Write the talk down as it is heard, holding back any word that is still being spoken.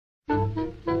Hey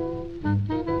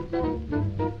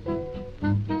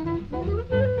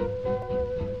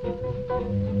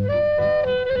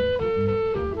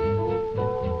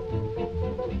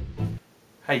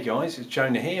guys, it's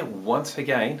Jonah here once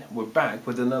again. We're back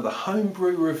with another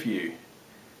homebrew review,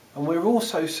 and we're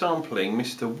also sampling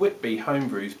Mr. Whitby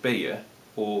Homebrew's beer,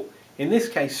 or in this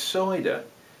case cider,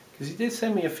 because he did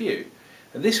send me a few.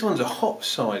 And this one's a hop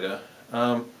cider,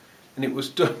 and it was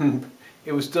done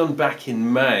back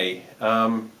in May.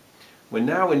 We're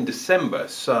now in December,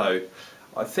 so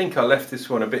I think I left this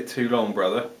one a bit too long,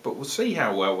 brother, but we'll see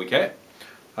how well we get.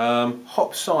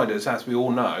 Hop ciders, as we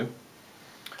all know,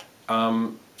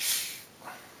 oh,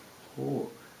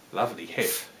 lovely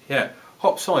hit. Yeah,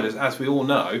 hop ciders, as we all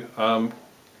know,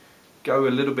 go a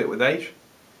little bit with age.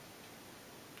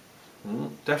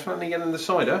 Definitely getting the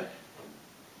cider.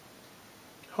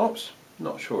 Hops,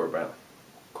 not sure about.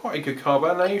 Quite a good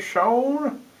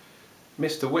carbonation.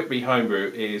 Mr. Whitby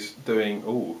Homebrew is doing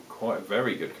quite a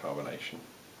very good carbonation.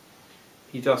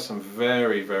 He does some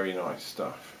very, very nice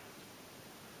stuff.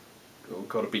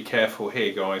 Got to be careful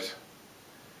here, guys,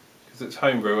 because it's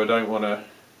homebrew. I don't want to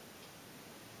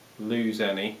lose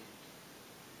any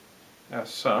as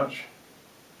such.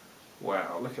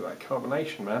 Wow, look at that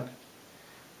carbonation, man.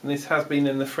 And this has been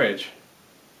in the fridge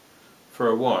for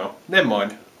a while. Never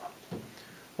mind.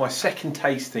 My second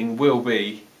tasting will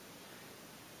be,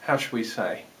 how should we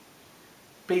say,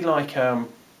 be like a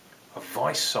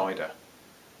Vice cider,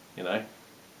 you know,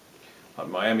 like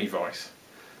Miami Vice.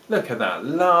 Look at that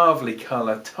lovely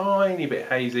colour, tiny bit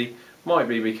hazy. Might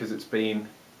be because it's been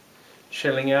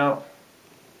chilling out.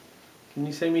 Can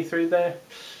you see me through there?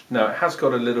 No, it has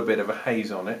got a little bit of a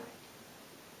haze on it.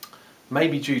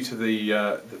 Maybe due to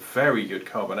the very good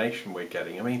carbonation we're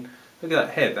getting. I mean, look at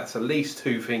that head. That's at least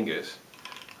 2 fingers,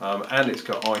 and it's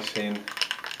got ice in,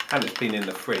 and it's been in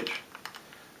the fridge.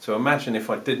 So imagine if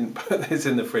I didn't put this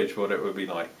in the fridge, what it would be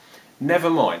like. Never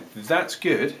mind. That's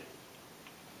good,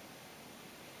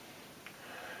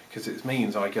 because it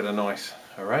means I get a nice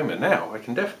aroma. Now I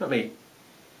can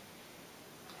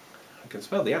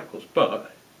smell the apples,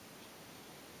 but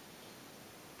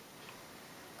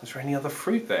is there any other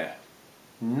fruit there?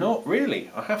 Not really,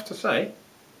 I have to say.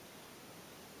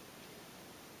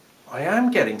 I am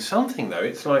getting something though.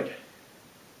 It's like,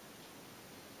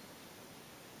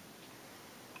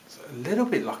 it's a little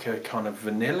bit like a kind of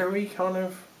vanilla-y kind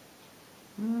of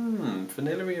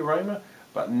vanilla-y aroma,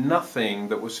 but nothing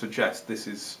that would suggest this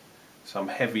is some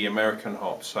heavy American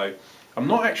hop. So I'm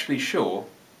not actually sure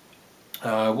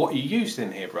what you used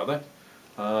in here, brother.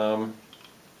 But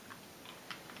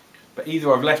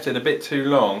either I've left it a bit too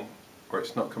long or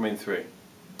it's not coming through.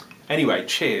 Anyway,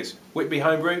 cheers. Whitby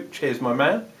Homebrew, cheers my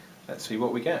man. Let's see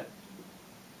what we get.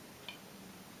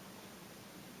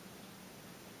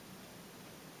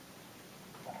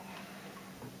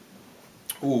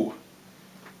 Ooh,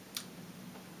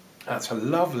 that's a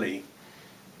lovely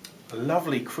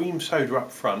cream soda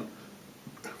up front,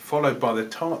 followed by the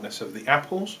tartness of the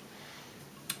apples.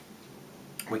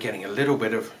 We're getting a little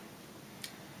bit of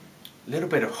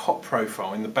hop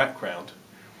profile in the background,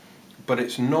 but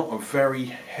it's not a very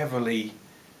heavily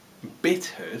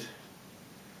bittered.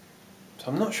 So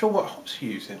I'm not sure what hops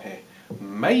he used in here.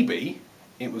 Maybe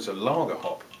it was a lager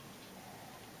hop.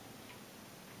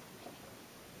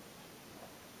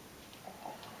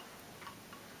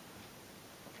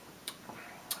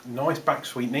 Nice back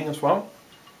sweetening as well.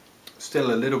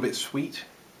 Still a little bit sweet.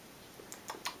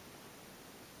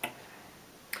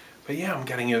 But yeah, I'm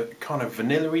getting a kind of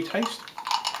vanilla-y taste.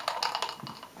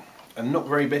 And not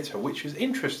very bitter, which is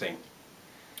interesting.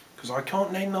 Because I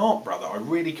can't name the hop, brother. I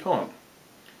really can't.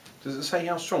 Does it say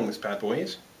how strong this bad boy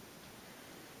is?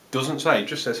 Doesn't say, it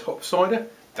just says hop cider.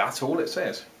 That's all it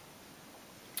says.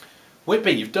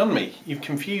 Whitby, you've done me. You've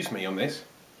confused me on this.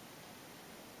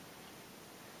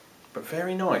 But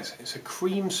very nice. It's a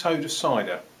cream soda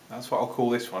cider. That's what I'll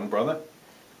call this one, brother.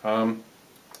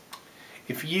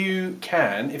 If you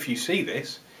see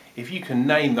this, if you can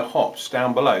name the hops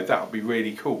down below, that would be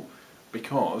really cool.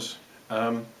 Because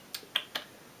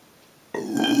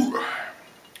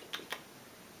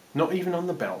not even on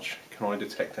the belch can I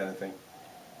detect anything.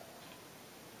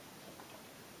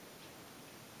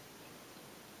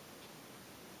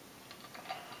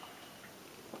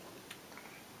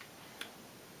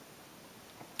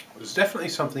 There's definitely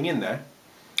something in there.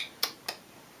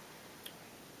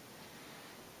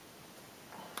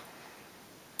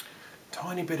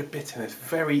 Tiny bit of bitterness,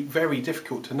 very, very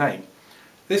difficult to name.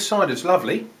 This cider's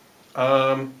lovely.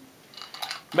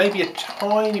 Maybe a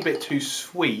tiny bit too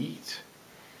sweet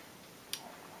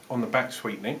on the back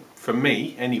sweetening, for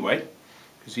me anyway,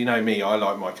 because you know me, I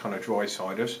like my kind of dry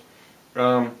ciders.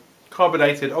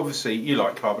 Carbonated, obviously you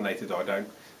like carbonated, I don't.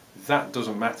 That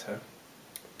doesn't matter.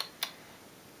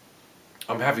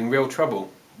 I'm having real trouble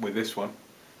with this one.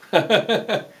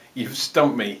 You've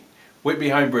stumped me. Whitby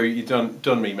Homebrew, you've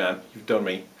done me, man. You've done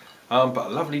me. But a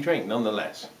lovely drink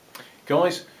nonetheless.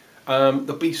 Guys,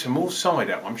 there'll be some more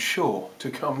cider, I'm sure, to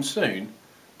come soon,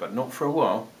 but not for a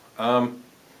while.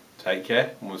 Take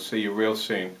care, and we'll see you real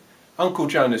soon. Uncle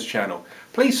Jonah's channel.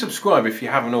 Please subscribe if you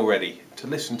haven't already to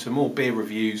listen to more beer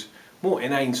reviews, more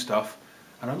inane stuff,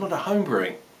 and a lot of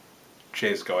homebrewing.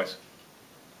 Cheers, guys.